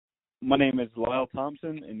My name is Lyle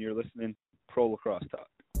Thompson, and you're listening to Pro Lacrosse Talk.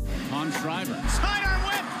 On Schreiber. Sidearm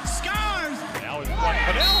whip. Scores. Now it's one.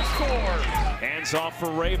 Fidel scores. Hands off for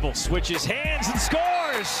Rabel. Switches hands and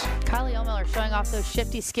scores. Kylie O'Miller showing off those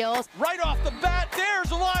shifty skills. Right off the bat,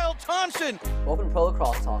 there's Lyle Thompson. Welcome to Pro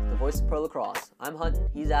Lacrosse Talk, the voice of Pro Lacrosse. I'm Hutton,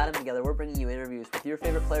 he's Adam. Together we're bringing you interviews with your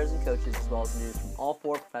favorite players and coaches, as well as news from all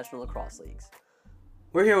 4 professional lacrosse leagues.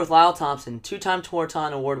 We're here with Lyle Thompson, 2-time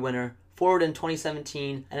Tewaaraton Award winner, forward in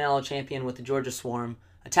 2017 NLL champion with the Georgia Swarm,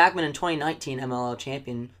 attackman in 2019 MLL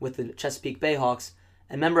champion with the Chesapeake Bayhawks,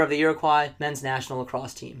 and member of the Iroquois men's national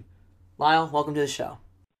lacrosse team. Lyle, welcome to the show.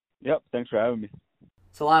 Yep, thanks for having me.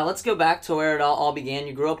 So Lyle, let's go back to where it all began.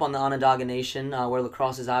 You grew up on the Onondaga Nation, where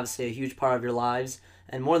lacrosse is obviously a huge part of your lives,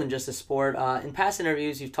 and more than just a sport. In past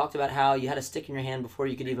interviews, you've talked about how you had a stick in your hand before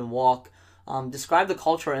you could even walk. Describe the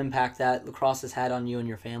cultural impact that lacrosse has had on you and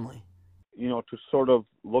your family. You know, to sort of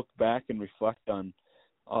look back and reflect on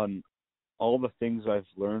all the things I've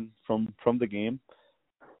learned from the game,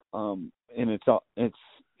 and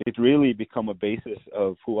it's really become a basis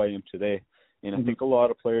of who I am today. And I think a lot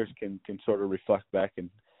of players can sort of reflect back and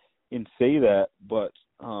say that, but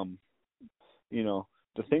you know,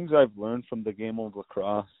 the things I've learned from the game of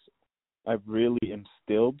lacrosse, I've really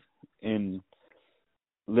instilled in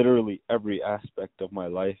literally every aspect of my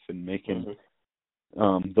life, and making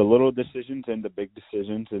the little decisions and the big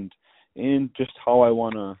decisions, and just how I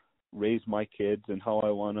want to raise my kids and how I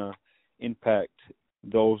want to impact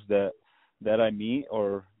those that I meet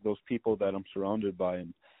or those people that I'm surrounded by.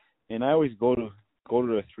 And I always go to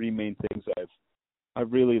the 3 main things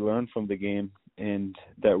I've really learned from the game, and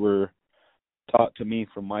that were taught to me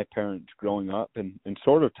from my parents growing up, and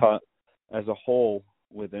sort of taught as a whole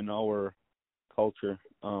within our culture.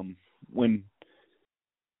 When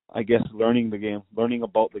I guess learning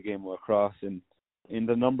about the game of lacrosse, and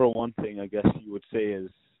the number one thing I guess you would say is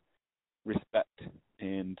respect.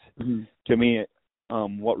 And to me,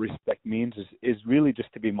 what respect means is really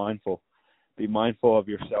just to be mindful. Be mindful of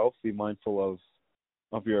yourself, be mindful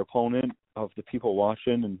of your opponent, of the people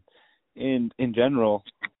watching, and in general,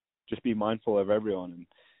 just be mindful of everyone. And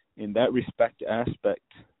in that respect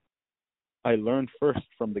aspect, I learned first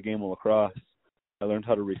from the game of lacrosse. I learned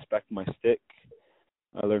how to respect my stick.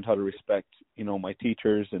 I learned how to respect, you know, my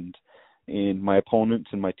teachers and my opponents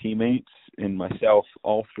and my teammates and myself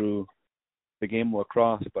all through the game of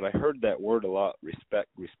lacrosse. But I heard that word a lot, respect,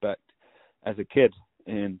 as a kid.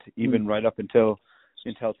 And even right up until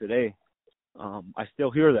today, I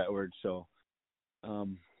still hear that word. So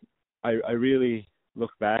I really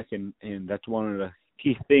look back, and that's one of the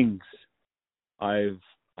key things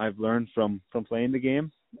I've learned from playing the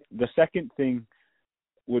game. The second thing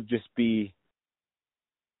would just be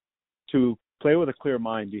to play with a clear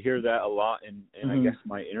mind. You hear that a lot in I guess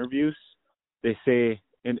my interviews. They say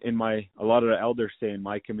a lot of the elders say in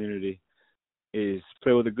my community is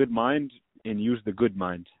play with a good mind and use the good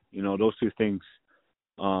mind. You know, those 2 things.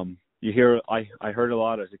 You hear, I heard a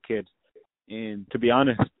lot as a kid, and to be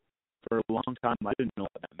honest, for a long time I didn't know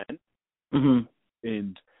what that meant.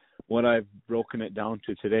 And what I've broken it down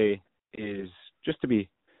to today is just to be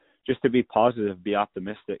positive, be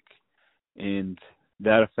optimistic, and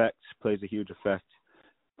that plays a huge effect.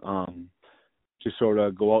 To sort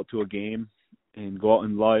of go out to a game and go out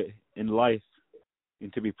in life,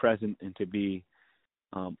 and to be present and to be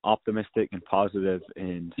optimistic and positive,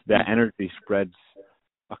 and that energy spreads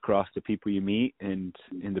across the people you meet and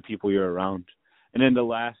the people you're around. And then the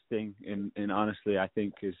last thing, and honestly I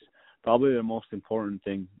think is probably the most important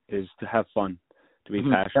thing, is to have fun, to be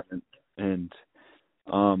passionate. And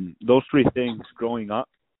those 3 things growing up,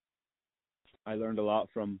 I learned a lot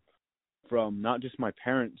from not just my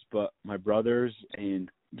parents, but my brothers and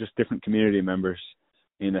just different community members.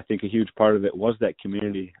 And I think a huge part of it was that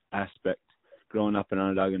community aspect growing up in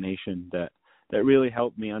Onondaga Nation that really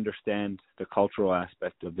helped me understand the cultural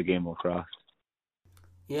aspect of the game of lacrosse.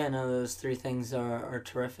 Yeah, no, those 3 things are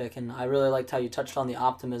terrific. And I really liked how you touched on the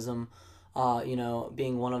optimism,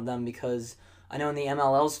 being one of them, because I know in the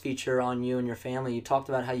MLL's feature on you and your family, you talked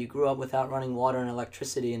about how you grew up without running water and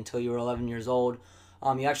electricity until you were 11 years old.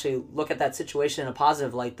 You actually look at that situation in a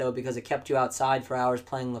positive light, though, because it kept you outside for hours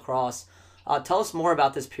playing lacrosse. Tell us more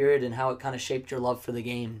about this period and how it kind of shaped your love for the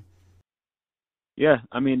game. Yeah,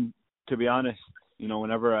 I mean, to be honest, you know,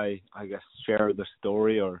 whenever I guess share the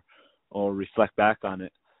story or reflect back on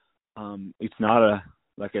it, it's not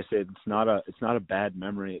like I said, it's not a bad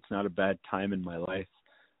memory. It's not a bad time in my life.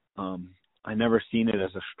 I never seen it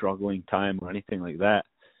as a struggling time or anything like that.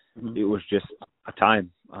 It was just a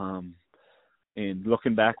time. And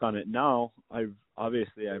looking back on it now, I've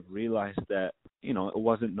realized that, you know, it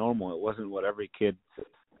wasn't normal. It wasn't what every kid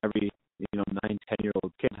every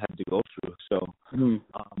 9-10-year-old kid had to go through. So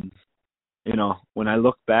when I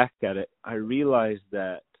look back at it, I realized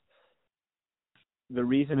that the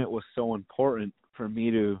reason it was so important for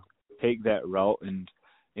me to take that route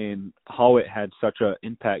and how it had such an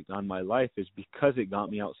impact on my life is because it got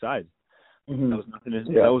me outside. That was nothing.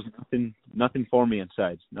 That was nothing for me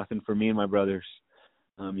inside. Nothing for me and my brothers.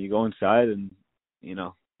 You go inside and you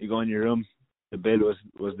go in your room. The bed was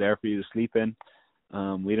there for you to sleep in.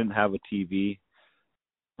 We didn't have a TV.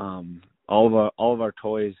 All of our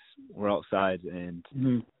toys were outside, and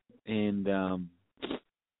I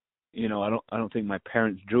don't think my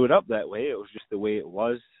parents drew it up that way. It was just the way it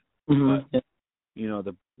was. But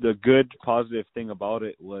the good positive thing about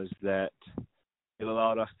it was that it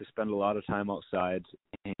allowed us to spend a lot of time outside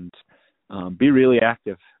and be really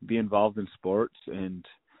active, be involved in sports, and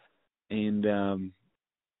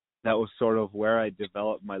that was sort of where I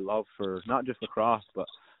developed my love for not just lacrosse, but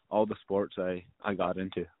all the sports I got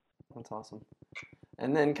into. That's awesome.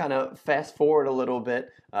 And then kind of fast forward a little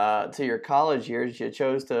bit to your college years. You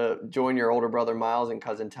chose to join your older brother Miles and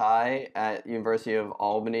cousin Ty at University of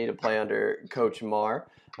Albany to play under Coach Marr.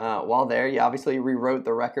 While there, you obviously rewrote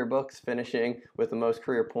the record books, finishing with the most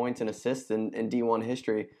career points and assists in D1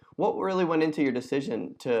 history. What really went into your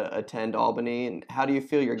decision to attend Albany, and how do you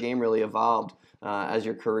feel your game really evolved as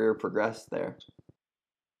your career progressed there?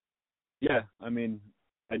 Yeah, I mean,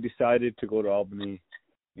 I decided to go to Albany,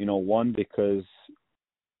 one, because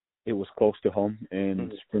it was close to home,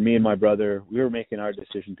 and for me and my brother, we were making our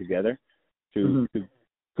decision together to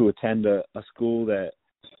attend a school that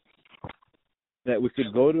we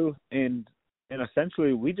could go to, and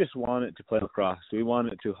essentially we just wanted to play lacrosse. We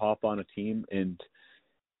wanted to hop on a team and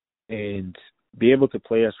be able to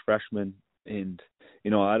play as freshmen. And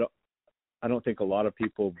I don't think a lot of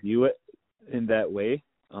people view it in that way.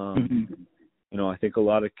 I think a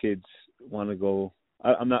lot of kids want to go.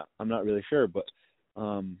 I'm not really sure, but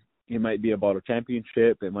it might be about a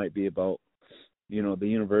championship. It might be about the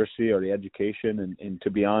university or the education. And to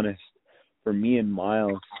be honest, for me and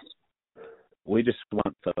Miles, we just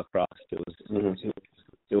want to play lacrosse. It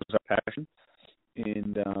was our passion,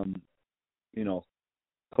 and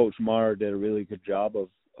Coach Marr did a really good job of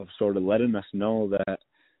sort of letting us know that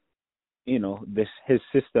his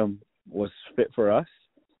system was fit for us,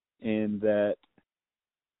 and that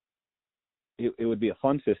it would be a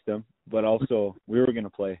fun system, but also we were going to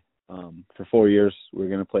play for 4 years. We were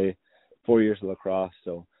going to play 4 years of lacrosse.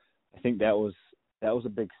 So I think that was a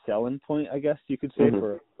big selling point, I guess you could say,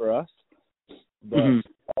 for us. But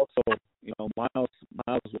also, Miles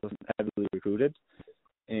wasn't heavily recruited,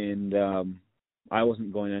 and I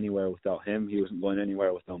wasn't going anywhere without him. He wasn't going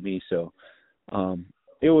anywhere without me. So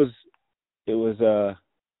it was a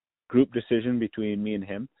group decision between me and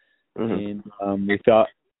him, and we thought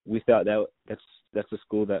that's a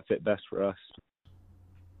school that fit best for us.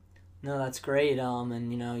 No, that's great.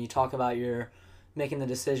 And you talk about your making the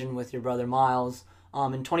decision with your brother Miles.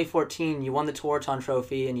 In 2014, you won the Tewaaraton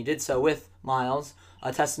Trophy, and you did so with Miles,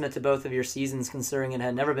 a testament to both of your seasons, considering it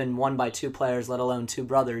had never been won by two players, let alone two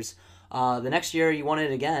brothers. The next year, you won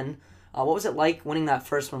it again. What was it like winning that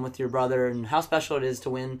first one with your brother, and how special it is to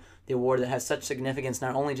win the award that has such significance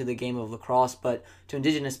not only to the game of lacrosse, but to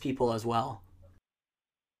Indigenous people as well?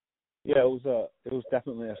 Yeah, it was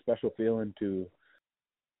definitely a special feeling to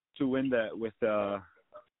win that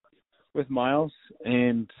with Miles,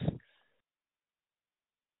 and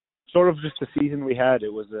sort of just the season we had.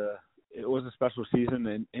 It was a special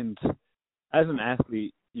season, and as an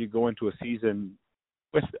athlete, you go into a season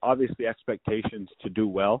with obviously expectations to do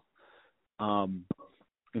well, and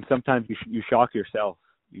sometimes you shock yourself.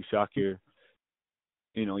 You shock you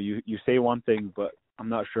say one thing, but I'm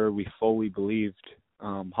not sure we fully believed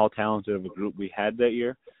how talented of a group we had that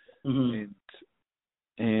year, and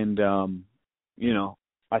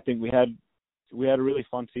I think we had a really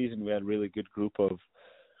fun season. We had a really good group of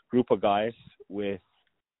guys with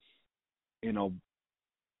the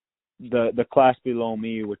class below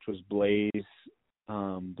me, which was Blaze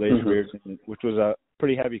Reardon, which was a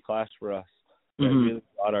pretty heavy class for us. That really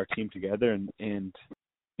brought our team together, and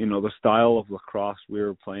the style of lacrosse we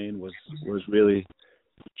were playing was really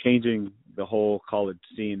changing the whole college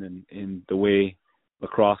scene and the way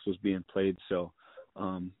lacrosse was being played. So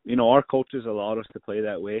our coaches allowed us to play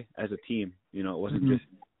that way as a team. It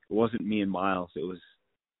wasn't me and Miles.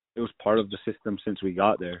 It was part of the system since we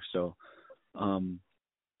got there. So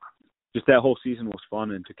just that whole season was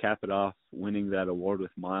fun, and to cap it off, winning that award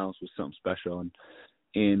with Miles was something special, and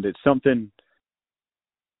it's something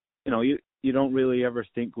you don't really ever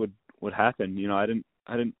think would happen. I didn't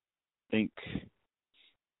think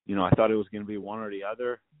I thought it was going to be one or the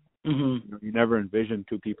other, You never envision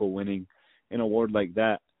two people winning an award like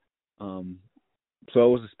that. So it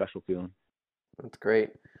was a special feeling. That's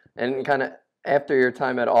great. And kind of after your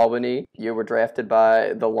time at Albany, you were drafted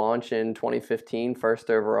by the Launch in 2015, first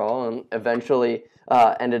overall, and eventually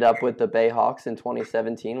ended up with the Bayhawks in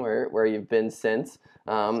 2017, where you've been since.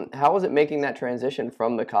 How was it making that transition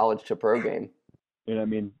from the college to pro game? I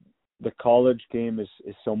mean, the college game is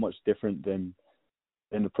so much different than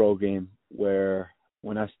the pro game, where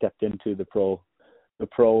when I stepped into the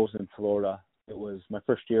pros in Florida, it was my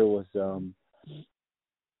first year was a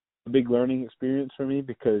big learning experience for me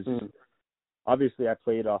because obviously I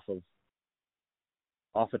played off of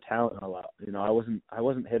talent a lot. I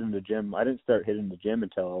wasn't hitting the gym. I didn't start hitting the gym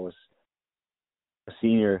until I was a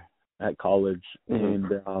senior at college. And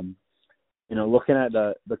looking at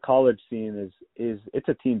the college scene is it's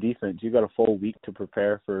a team defense. You got a full week to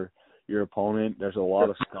prepare for your opponent. There's a lot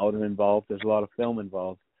of scouting involved. There's a lot of film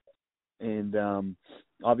involved. And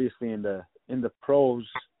obviously in the pros,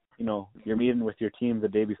 you're meeting with your team the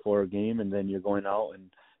day before a game, and then you're going out,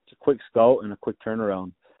 and it's a quick scout and a quick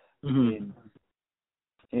turnaround. And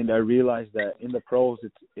I realized that in the pros,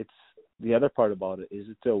 it's the other part about it is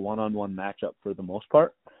it's a one-on-one matchup for the most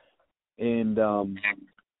part, and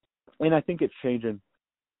I think it's changing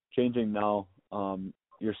now.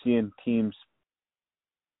 You're seeing teams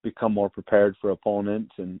become more prepared for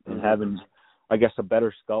opponents and having, I guess, a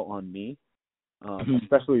better scout on me,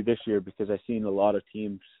 especially this year because I've seen a lot of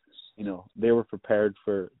teams. They were prepared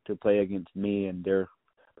to play against me, and they're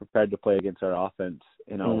prepared to play against our offense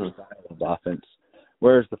and our style of offense.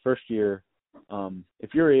 Whereas the first year,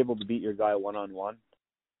 if you're able to beat your guy one-on-one,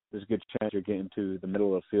 there's a good chance you're getting to the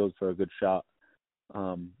middle of the field for a good shot.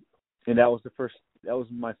 And that was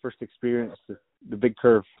my first experience, the big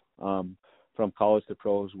curve from college to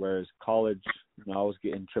pros. Whereas college, I was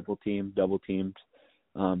getting triple teamed, double teamed.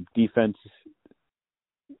 Defensive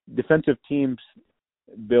teams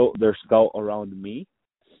built their scout around me,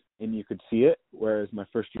 and you could see it. Whereas my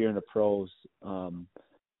first year in the pros, I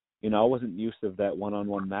wasn't used to that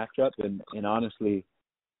one-on-one matchup, and honestly,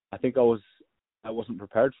 I think I wasn't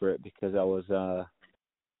prepared for it because I was,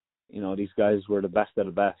 these guys were the best of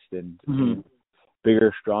the best and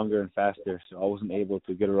bigger, stronger, and faster. So I wasn't able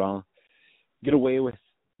to get away with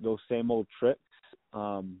those same old tricks.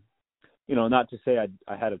 Not to say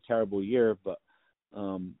I had a terrible year, but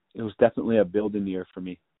it was definitely a building year for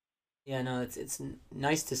me. Yeah, no, it's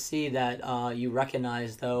nice to see that you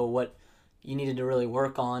recognize, though, what you needed to really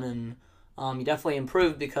work on, and you definitely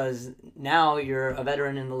improved because now you're a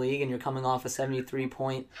veteran in the league and you're coming off a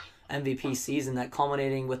 73-point MVP season that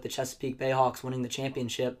culminating with the Chesapeake Bayhawks winning the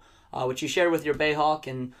championship, which you shared with your Bayhawk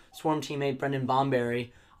and Swarm teammate Brendan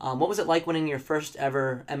Bomberry. What was it like winning your first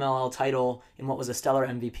ever MLL title in what was a stellar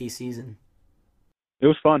MVP season? It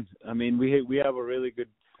was fun. I mean, we have a really good,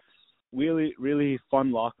 really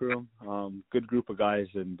fun locker room, good group of guys,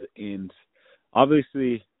 and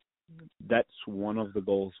obviously that's one of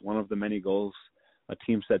the many goals a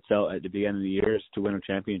team sets out at the beginning of the year is to win a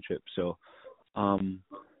championship. So,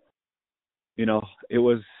 it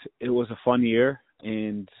was a fun year,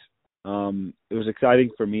 and it was exciting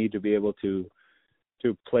for me to be able to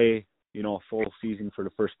play, a full season for the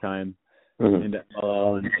first time in the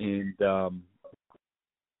MLL, and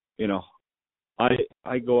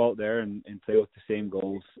I go out there and play with the same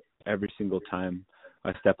goals every single time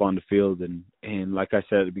I step on the field, and like I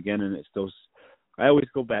said at the beginning, it's those. I always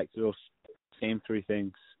go back to those same three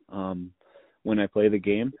things when I play the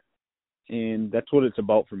game, and that's what it's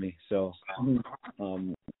about for me. So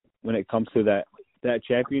when it comes to that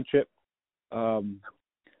championship, I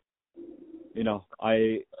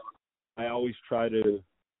always try to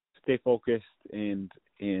stay focused and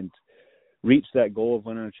reach that goal of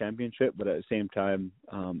winning a championship, but at the same time,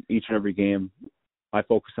 each and every game, I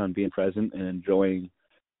focus on being present and enjoying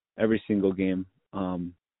every single game,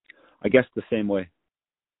 I guess the same way.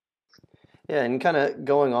 Yeah, and kind of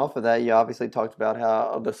going off of that, you obviously talked about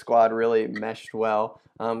how the squad really meshed well.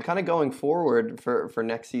 Kind of going forward for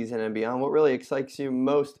next season and beyond, what really excites you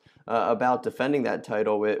most about defending that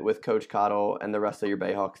title with Coach Cottle and the rest of your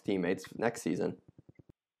Bayhawks teammates next season?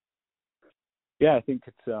 Yeah, I think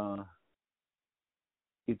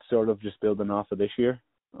it's sort of just building off of this year.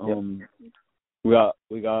 We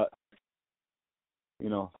got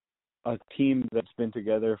a team that's been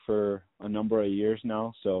together for a number of years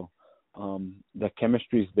now, so the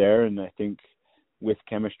chemistry's there, and I think with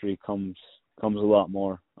chemistry comes a lot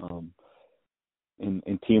more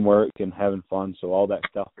in teamwork and having fun. So all that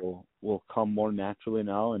stuff will come more naturally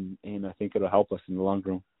now, and I think it'll help us in the long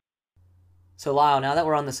run. So, Lyle, now that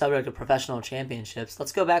we're on the subject of professional championships,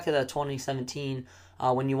 let's go back to the 2017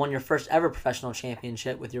 when you won your first ever professional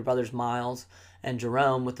championship with your brothers Miles and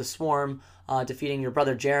Jerome with the Swarm, defeating your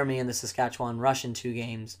brother Jeremy in the Saskatchewan Rush in 2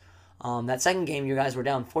 games. That second game, you guys were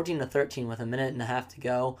down 14-13 with a minute and a half to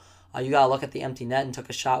go. You got a look at the empty net and took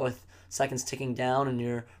a shot with seconds ticking down, and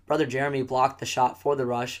your brother Jeremy blocked the shot for the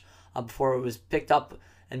Rush before it was picked up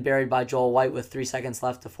and buried by Joel White with 3 seconds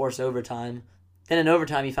left to force overtime. Then in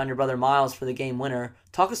overtime, you found your brother Miles for the game winner.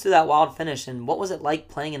 Talk us through that wild finish, and what was it like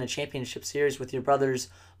playing in a championship series with your brothers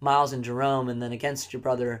Miles and Jerome, and then against your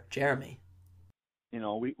brother Jeremy?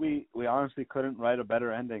 We honestly couldn't write a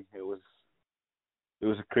better ending. It was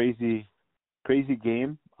a crazy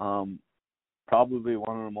game. Probably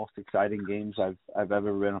one of the most exciting games I've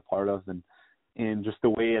ever been a part of, and just the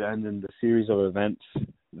way it ended, the series of events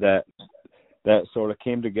that sort of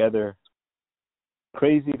came together,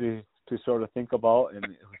 crazy to sort of think about, and it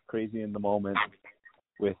was crazy in the moment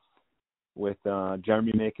with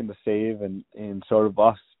Jeremy making the save and sort of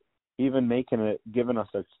us even giving us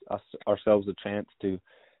ourselves a chance to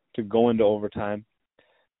go into overtime,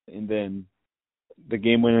 and then the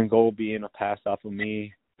game-winning goal being a pass off of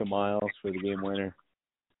me to Miles for the game winner.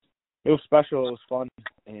 It was special. It was fun,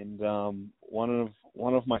 and one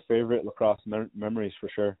of my favorite lacrosse memories for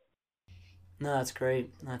sure. No, that's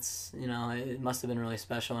great. That's, it must have been really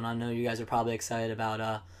special, and I know you guys are probably excited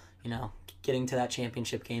about, getting to that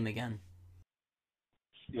championship game again.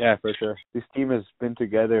 Yeah, for sure. This team has been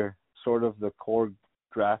together, sort of the core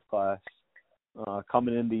draft class,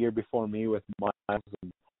 coming in the year before me with Miles,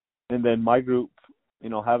 and then my group,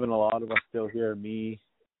 having a lot of us still here, me,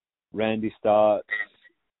 Randy Stott,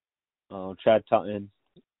 Chad Tutton,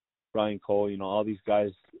 Brian Cole, all these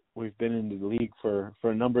guys, we've been in the league for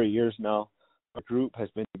a number of years now. Our group has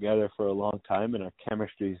been together for a long time, and our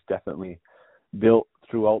chemistry is definitely built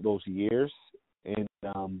throughout those years. And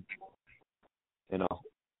I'm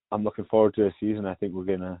looking forward to the season. I think we're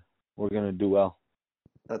gonna do well.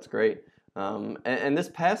 That's great. And this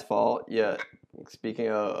past fall, speaking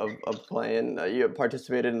of playing, you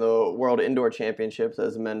participated in the World Indoor Championships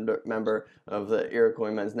as a member of the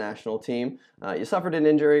Iroquois men's national team. You suffered an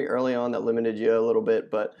injury early on that limited you a little bit,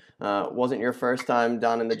 but wasn't your first time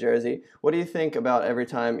down in the jersey. What do you think about every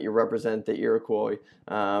time you represent the Iroquois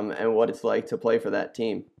and what it's like to play for that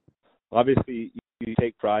team? Obviously, you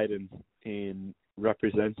take pride in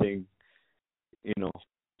representing,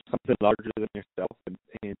 something larger than yourself,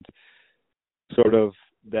 and sort of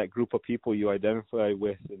that group of people you identify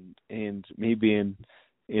with, and me being,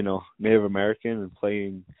 Native American and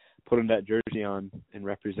putting that jersey on and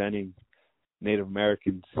representing Native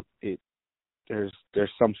Americans, there's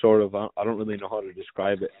some sort of, I don't really know how to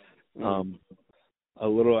describe it, a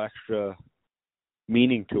little extra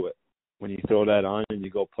meaning to it when you throw that on and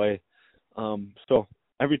you go play. So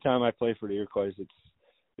every time I play for the Iroquois,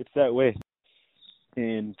 it's that way.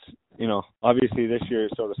 And, obviously this year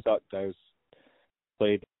it sort of sucked. I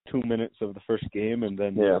played 2 minutes of the first game, and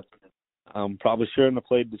then probably shouldn't have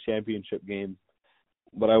played the championship game,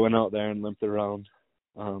 but I went out there and limped around.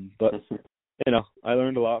 But I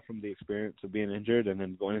learned a lot from the experience of being injured, and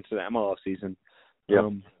then going into the MLS season. I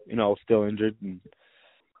was still injured, and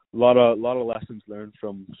a lot of lessons learned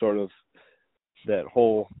from sort of that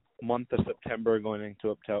whole month of September going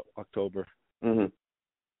into October. Mm-hmm.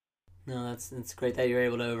 No, it's great that you're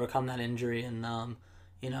able to overcome that injury and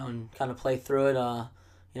and kind of play through it.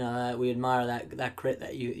 That we admire that grit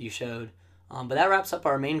that you showed. But that wraps up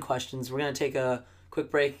our main questions. We're gonna take a quick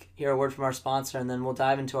break, hear a word from our sponsor, and then we'll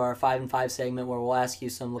dive into our 5 and 5 segment where we'll ask you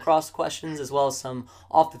some lacrosse questions as well as some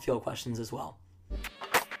off the field questions as well.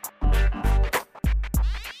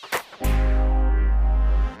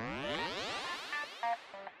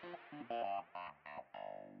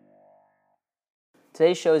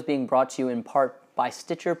 Today's show is being brought to you in part by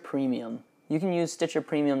Stitcher Premium. You can use Stitcher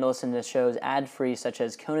Premium to listen to shows ad-free such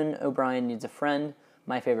as Conan O'Brien Needs a Friend,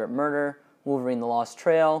 My Favorite Murder, Wolverine the Lost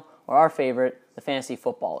Trail, or our favorite, The Fantasy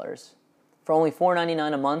Footballers. For only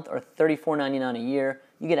 $4.99 a month or $34.99 a year,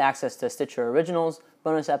 you get access to Stitcher Originals,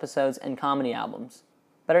 bonus episodes, and comedy albums.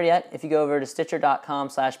 Better yet, if you go over to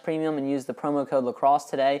Stitcher.com/premium and use the promo code LACROSSE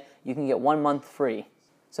today, you can get 1 month free.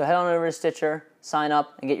 So head on over to Stitcher, sign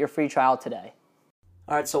up, and get your free trial today.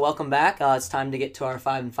 All right, so welcome back. It's time to get to our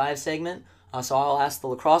 5 and 5 segment. So I'll ask the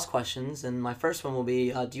lacrosse questions, and my first one will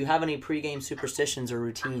be, do you have any pregame superstitions or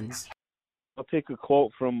routines? I'll take a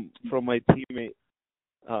quote from my teammate,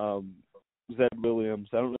 Zed Williams.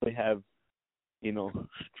 I don't really have,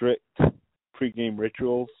 strict pregame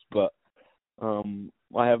rituals, but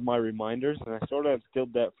I have my reminders, and I sort of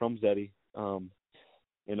instilled that from Zeddy.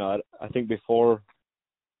 I think before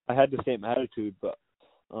I had the same attitude, but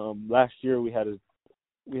last year we had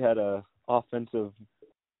a offensive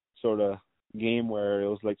sort of game where it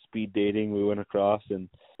was like speed dating. We went across and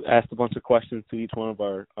asked a bunch of questions to each one of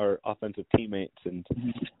our offensive teammates, and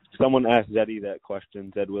someone asked Zeddy that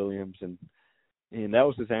question, Zed Williams, and that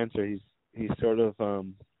was his answer. He's sort of a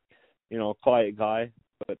quiet guy,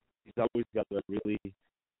 but he's always got a really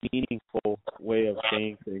meaningful way of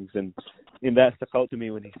saying things, and that stuck out to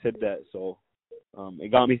me when he said that. So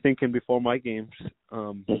it got me thinking before my games.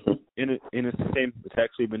 It's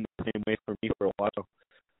actually been the same way for me for a while.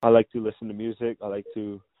 I like to listen to music. I like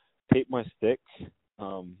to tape my stick.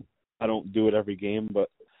 I don't do it every game, but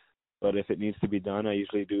if it needs to be done, I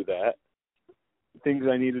usually do that. Things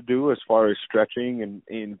I need to do as far as stretching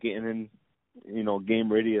and getting in,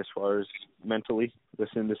 game ready as far as mentally,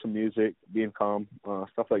 listening to some music, being calm,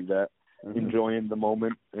 stuff like that, enjoying the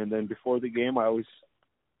moment. And then before the game, I always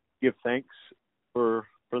give thanks for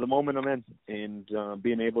the moment I'm in and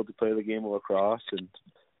being able to play the game of lacrosse.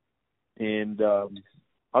 And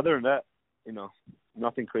other than that,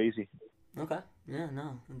 nothing crazy. Okay. Yeah,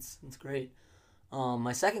 no, that's great.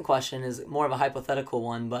 My second question is more of a hypothetical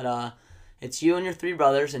one, but it's you and your three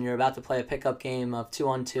brothers, and you're about to play a pickup game of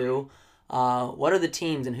 2-on-2. What are the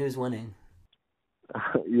teams and who's winning?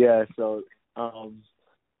 Yeah, so the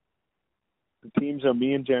teams are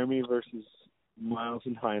me and Jeremy versus Miles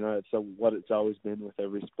and Heina. It's what it's always been with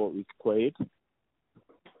every sport we've played.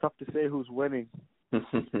 Tough to say who's winning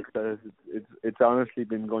because it's honestly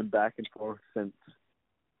been going back and forth since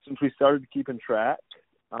we started keeping track.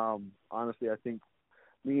 Honestly, I think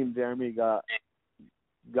me and Jeremy got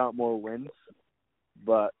more wins,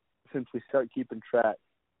 but since we start keeping track,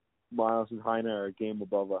 Miles and Heina are a game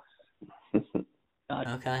above us.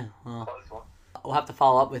 Okay, well, we'll have to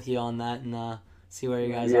follow up with you on that and see where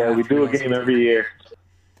you guys are. Yeah, we do a game every year.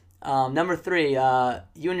 Number 3,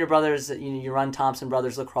 you and your brothers, you run Thompson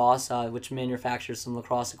Brothers Lacrosse, which manufactures some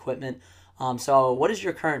lacrosse equipment. So what is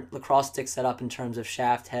your current lacrosse stick setup in terms of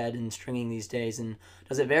shaft, head, and stringing these days? And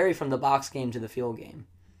does it vary from the box game to the field game?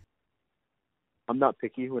 I'm not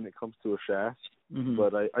picky when it comes to a shaft,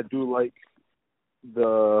 but I do like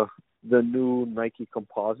the new Nike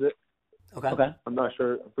Composite. Okay. I'm not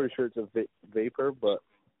sure. I'm pretty sure it's a Vapor, but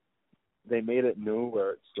they made it new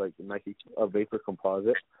where it's like a Vapor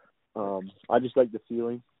Composite. I just like the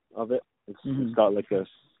feeling of it. It's got like a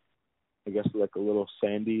little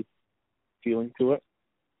sandy feeling to it.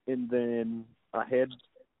 And then a head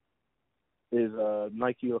is a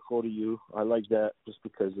Nike Lakota U. I like that just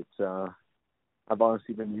because it's I've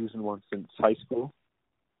honestly been using one since high school,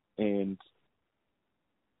 and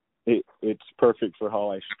it's perfect for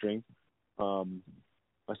how I string. I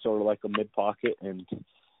sort of like a mid pocket, and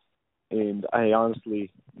I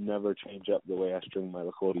honestly never change up the way I string my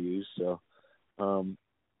Lakota U's. So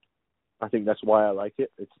I think that's why I like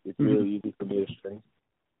it. It's really easy for me to string.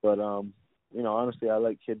 But honestly, I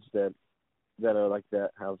like kids that are like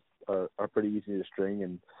that, are pretty easy to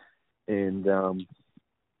string, and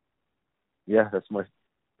yeah, the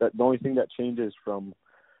only thing that changes from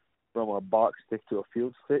a box stick to a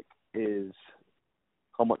field stick is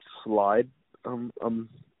how much slide, how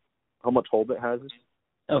much hold it has.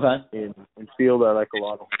 Okay. In field, I like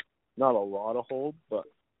not a lot of hold, but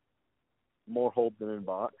more hold than in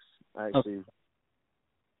box. Actually,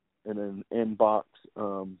 and then in box,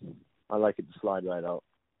 I like it to slide right out.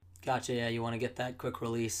 Gotcha. Yeah, you want to get that quick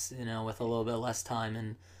release, with a little bit less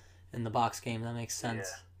time in the box game. That makes sense.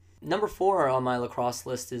 Yeah. Number 4 on my lacrosse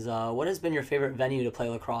list is what has been your favorite venue to play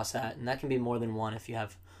lacrosse at? And that can be more than one if you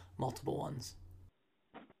have multiple ones.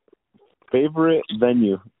 Favorite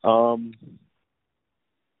venue?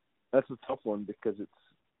 That's a tough one because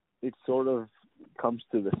it sort of comes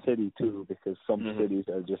to the city too, because some cities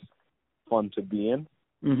are just fun to be in.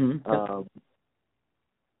 And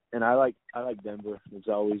I like Denver. It's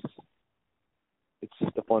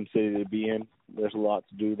just a fun city to be in. There's a lot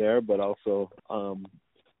to do there, but also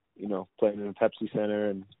playing in a Pepsi Center,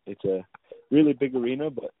 and it's a really big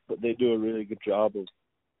arena, but they do a really good job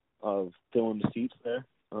of filling the seats there.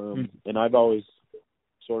 And I've always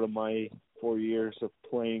sort of my 4 years of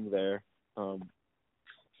playing there,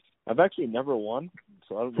 I've actually never won,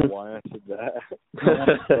 so I don't know why I said that.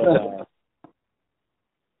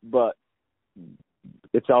 but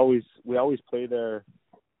we always play there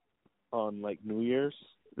on like New Year's,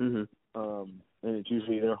 and it's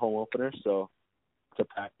usually their home opener, so it's a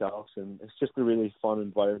packed house, and it's just a really fun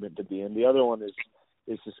environment to be in. The other one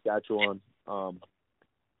is Saskatchewan.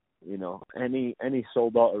 Any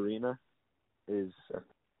sold out arena is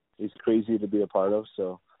crazy to be a part of.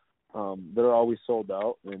 So they're always sold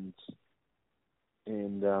out, and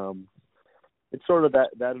it's sort of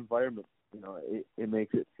that environment. It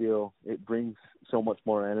makes it feel, it brings so much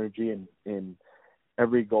more energy in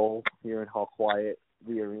every goal, hearing how quiet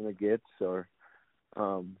the arena gets, or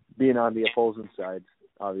being on the opposing side,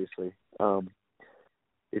 obviously.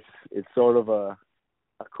 It's sort of a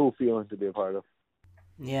cool feeling to be a part of.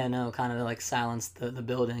 Yeah, no, kind of like silence the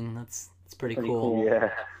building. That's pretty cool. Yeah.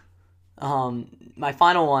 My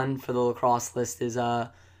final one for the lacrosse list is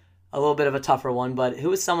a little bit of a tougher one, but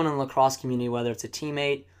who is someone in the lacrosse community, whether it's a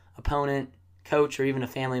teammate, opponent, coach, or even a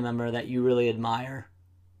family member that you really admire?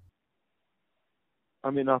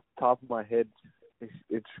 I mean, off the top of my head,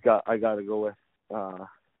 I got to go with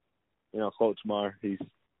Coach Mar. He's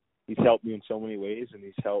helped me in so many ways, and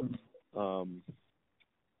he's helped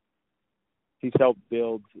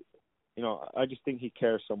build. I just think he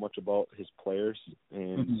cares so much about his players,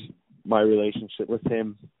 and my relationship with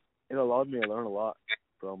him, it allowed me to learn a lot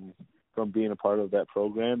from being a part of that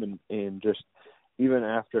program, and just even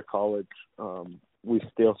after college, we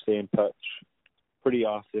still stay in touch pretty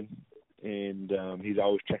often, and he's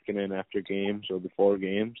always checking in after games or before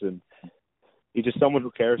games, and he's just someone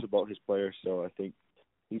who cares about his players. So I think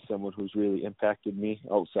he's someone who's really impacted me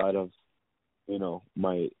outside of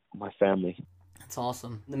my family. That's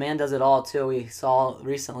awesome. The man does it all too. We saw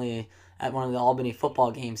recently at one of the Albany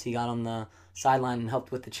football games, he got on the sideline and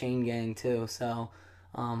helped with the chain gang too. So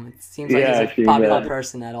it seems like he's a popular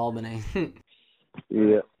person at Albany.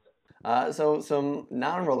 Yeah. So some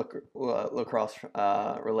non-lacrosse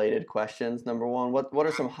related questions. Number one, what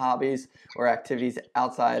are some hobbies or activities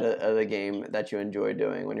outside of the game that you enjoy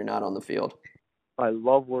doing when you're not on the field? I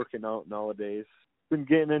love working out nowadays. Been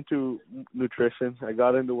getting into nutrition. I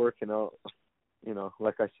got into working out,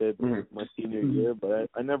 like I said, my senior year, but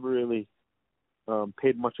I never really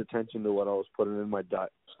paid much attention to what I was putting in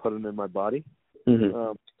my body.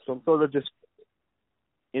 So I'm sort of just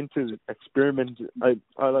into experiment.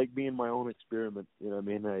 I like being my own experiment. You know what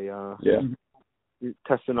I mean?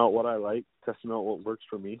 Testing out what I like, testing out what works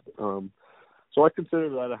for me. So I consider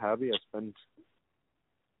that a hobby. I spend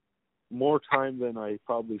more time than I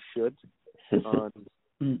probably should on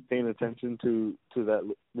paying attention to that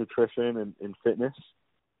nutrition and fitness,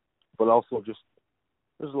 but also just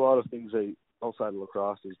there's a lot of things outside of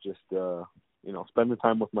lacrosse is just spending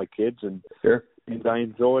time with my kids, and I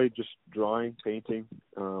enjoy just drawing, painting,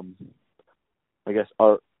 I guess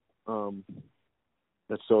art.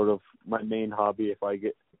 That's sort of my main hobby. If I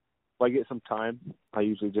get some time, I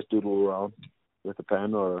usually just doodle around with a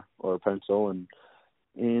pen or a pencil, and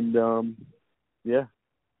yeah.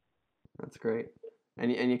 That's great.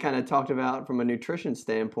 And you kind of talked about from a nutrition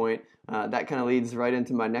standpoint, that kind of leads right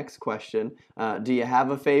into my next question. Do you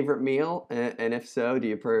have a favorite meal? And if so, do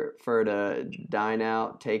you prefer to dine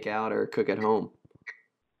out, take out, or cook at home?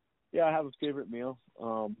 Yeah, I have a favorite meal.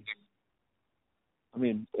 I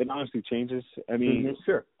mean, it honestly changes. I mean,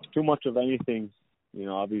 too much of anything,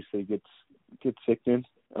 obviously gets sickening.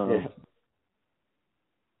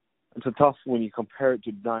 It's a tough when you compare it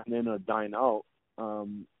to dine in or dine out.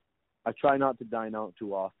 I try not to dine out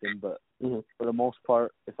too often, but for the most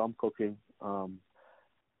part, if I'm cooking,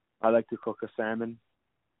 I like to cook a salmon,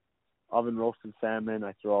 oven roasted salmon.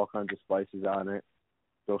 I throw all kinds of spices on it,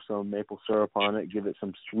 throw some maple syrup on it, give it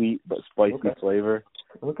some sweet but spicy flavor.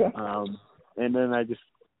 And then I just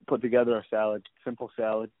put together a salad, simple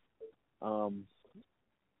salad.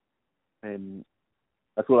 And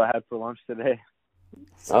that's what I had for lunch today.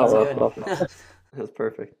 Sounds good. That's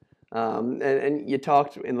perfect. And you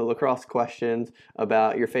talked in the lacrosse questions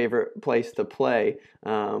about your favorite place to play,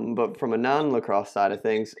 but from a non-lacrosse side of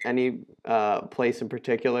things, any place in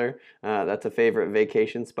particular that's a favorite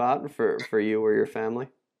vacation spot for you or your family?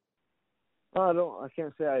 I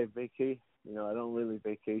can't say I vacate. I don't really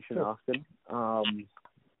vacation often.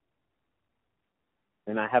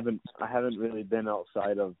 And I haven't really been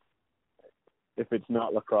outside of, if it's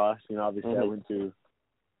not lacrosse. Obviously I went to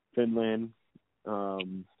Finland,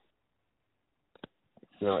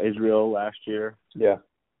 Israel last year. Yeah.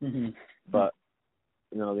 But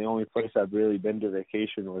the only place I've really been to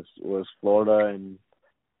vacation was Florida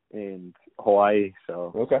and Hawaii.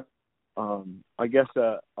 So I guess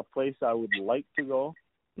a place I would like to go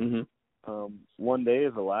one day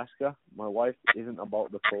is Alaska. My wife isn't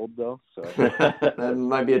about the cold though, so that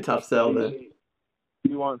might be a tough sell then.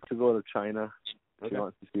 She wants to go to China. She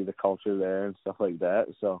wants to see the culture there and stuff like that.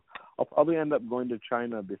 So I'll probably end up going to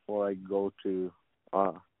China before I go to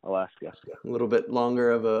Alaska. A little bit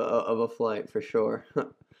longer of a flight for sure.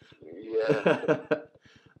 Yeah.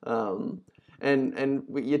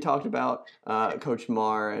 You talked about Coach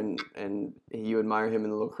Marr and you admire him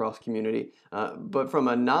in the lacrosse community. But from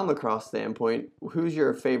a non-lacrosse standpoint, who's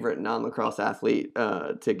your favorite non-lacrosse athlete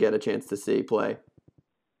to get a chance to see play?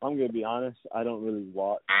 I'm gonna be honest. I don't really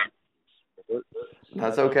watch.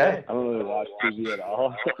 That's okay. I don't really watch TV at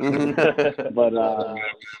all. But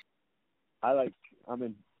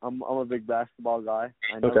I'm a big basketball guy.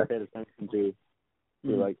 I never paid attention to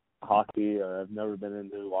like hockey, or I've never been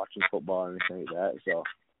into watching football or anything like that. So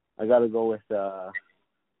I got to go with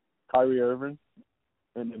Kyrie Irving,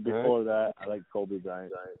 and then before that, I like Kobe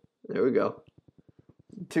Bryant. There we go.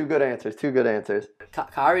 Two good answers.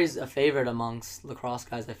 Kyrie's a favorite amongst lacrosse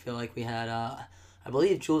guys. I feel like we had, I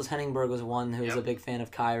believe Jules Henningberg was one who was a big fan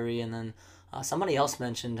of Kyrie, and then somebody else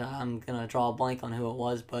mentioned, I'm going to draw a blank on who it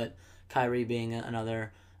was, but Kyrie being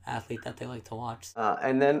another athlete that they like to watch.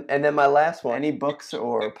 And then my last one, any books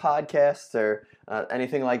or podcasts or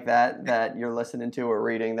anything like that you're listening to or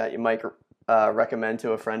reading that you might recommend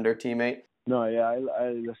to a friend or teammate? No, yeah, I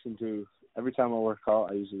listen to, every time I work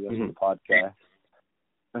out, I usually listen to podcasts.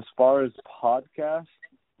 As far as podcasts,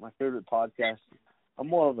 my favorite podcast, I'm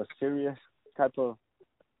more of a serious type of,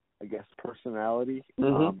 I guess, personality.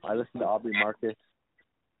 I listen to Aubrey Marcus.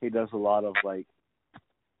 He does a lot of he's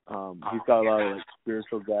got a lot of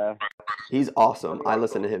spiritual gas. He's awesome. I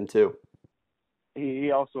listen to him too.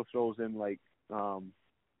 He also throws in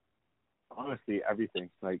honestly everything,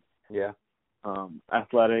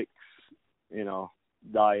 athletics,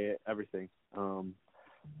 diet, everything.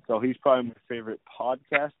 So he's probably my favorite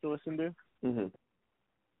podcast to listen to.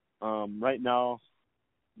 Right now,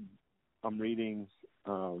 I'm reading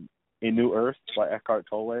A New Earth by Eckhart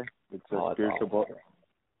Tolle. It's a spiritual book.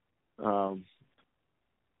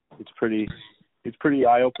 It's pretty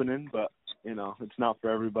eye-opening, but it's not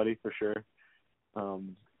for everybody for sure.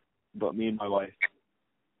 But me and my wife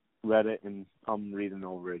read it, and I'm reading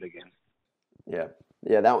over it again.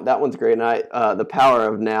 Yeah, that one's great. And The Power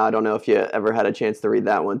of Now, I don't know if you ever had a chance to read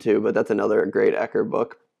that one too, but that's another great Eckhart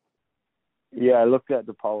book. Yeah, I looked at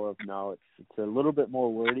The Power of Now. It's a little bit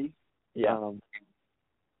more wordy. Yeah.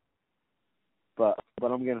 But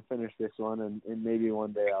I'm gonna finish this one, and maybe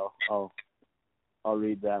one day I'll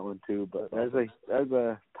read that one too. But there's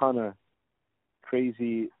a ton of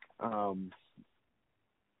crazy,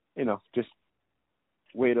 just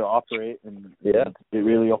way to operate, and it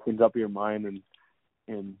really opens up your mind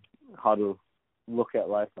and how to look at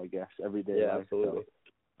life, I guess, every day. Yeah, life. absolutely.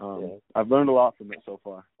 So, I've learned a lot from it so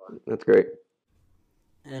far. That's great.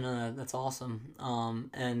 And that's awesome.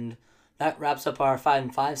 And that wraps up our 5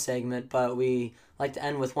 and 5 segment, but we like to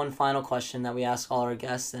end with one final question that we ask all our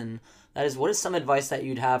guests, and that is, what is some advice that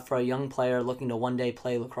you'd have for a young player looking to one day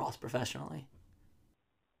play lacrosse professionally?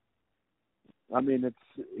 I mean, it's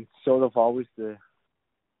sort of always the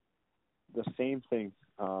same thing.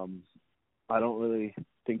 I don't really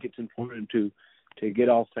think it's important to get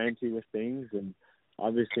all fancy with things, and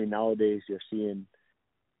obviously nowadays you're seeing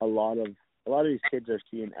a lot of these kids are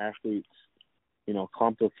seeing athletes,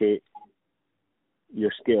 complicate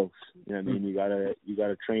your skills. You know what I mean? You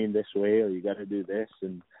gotta train this way, or you gotta do this,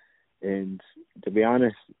 and to be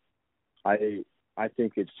honest, I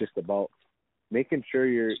think it's just about making sure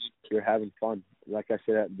you're having fun. Like I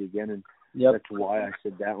said at the beginning, that's why I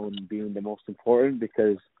said that one being the most important,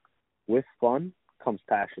 because with fun comes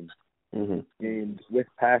passion. And with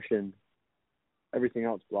passion, everything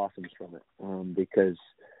else blossoms from it. Because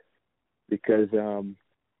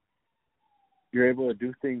you're able to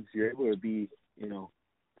do things, you're able to be,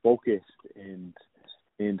 focused and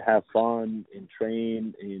have fun and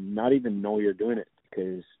train and not even know you're doing it,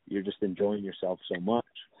 because you're just enjoying yourself so much.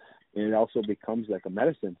 And it also becomes like a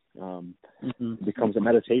medicine. It becomes a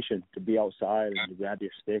meditation to be outside and to grab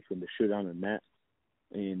your stick and to shoot on a net.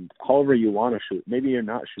 And however you want to shoot. Maybe you're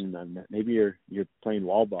not shooting on net. Maybe you're playing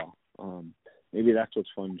wall ball. Maybe that's what's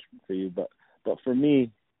fun for you. But for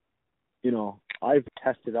me, I've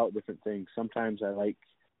tested out different things. Sometimes I like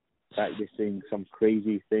practicing some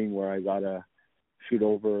crazy thing where I gotta shoot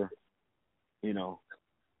over, a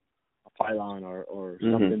pylon or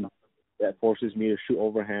something that forces me to shoot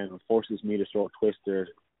overhand, or forces me to throw a twister,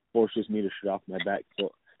 forces me to shoot off my back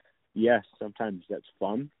foot. Yes, sometimes that's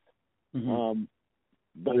fun.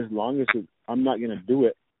 But as long as I'm not going to do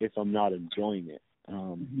it if I'm not enjoying it.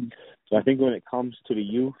 So I think when it comes to the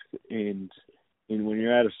youth and when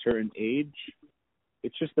you're at a certain age,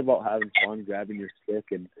 it's just about having fun, grabbing your stick.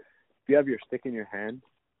 And if you have your stick in your hand,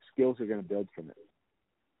 skills are going to build from it.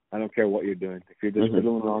 I don't care what you're doing. If you're just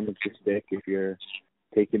fiddling around with your stick, if you're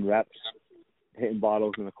taking reps, hitting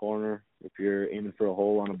bottles in the corner, if you're aiming for a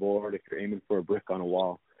hole on a board, if you're aiming for a brick on a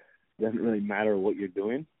wall, doesn't really matter what you're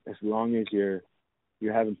doing as long as you're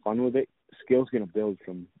having fun with it. Skill's gonna build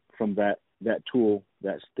from that tool,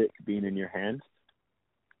 that stick being in your hand,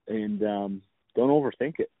 and don't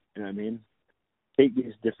overthink it. You know what I mean? Take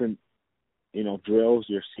these different drills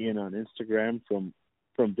you're seeing on Instagram from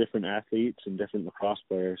different athletes and different lacrosse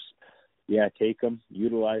players. Yeah, take them,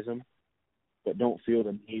 utilize them, but don't feel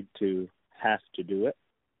the need to have to do it,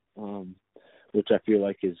 which I feel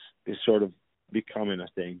like is sort of becoming a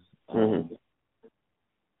thing. No,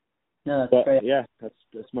 that's But great. yeah,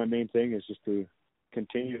 that's my main thing, is just to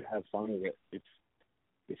continue to have fun with it.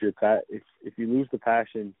 If you lose the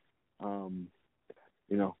passion, a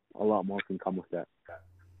lot more can come with that.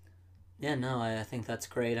 Yeah, no, I think that's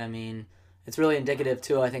great. I mean, it's really indicative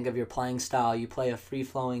too, I think, of your playing style. You play a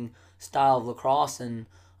free-flowing style of lacrosse, and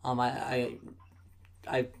I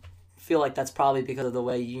feel like that's probably because of the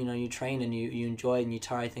way you train and you enjoy it and you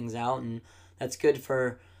try things out, and that's good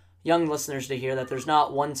for young listeners to hear that there's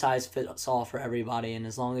not one size fits all for everybody, and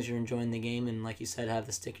as long as you're enjoying the game and, like you said, have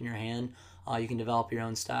the stick in your hand, you can develop your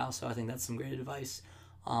own style. So I think that's some great advice.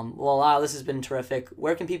 Well, Lyle, this has been terrific.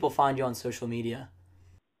 Where can people find you on social media?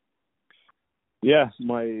 Yeah,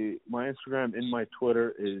 my Instagram and my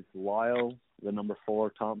Twitter is Lyle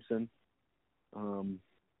 4 Thompson. And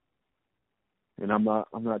I'm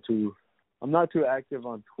not too active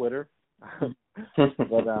on Twitter,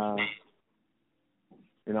 but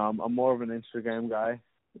I'm more of an Instagram guy.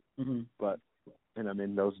 Mm-hmm. But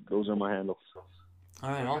those are my handles. All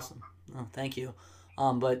right, awesome. Oh, thank you.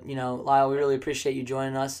 But Lyle, we really appreciate you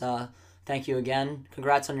joining us. Thank you again.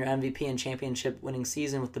 Congrats on your MVP and championship winning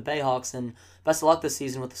season with the Bayhawks, and best of luck this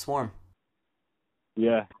season with the Swarm.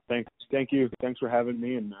 Yeah, thank you. Thanks for having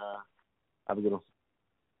me, and have a good one.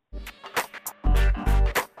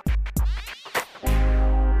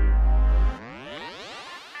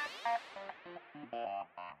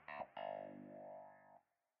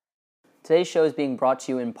 Today's show is being brought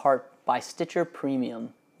to you in part by Stitcher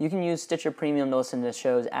Premium. You can use Stitcher Premium to listen to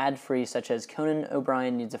shows ad-free such as Conan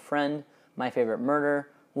O'Brien Needs a Friend, My Favorite Murder,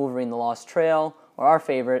 Wolverine the Lost Trail, or our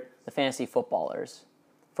favorite, The Fantasy Footballers.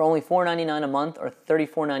 For only $4.99 a month or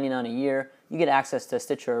 $34.99 a year, you get access to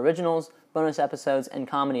Stitcher Originals, bonus episodes, and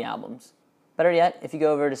comedy albums. Better yet, if you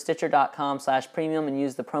go over to Stitcher.com/premium and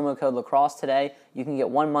use the promo code LACROSSE today, you can get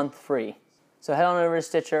 1 month free. So head on over to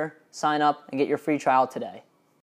Stitcher, sign up, and get your free trial today.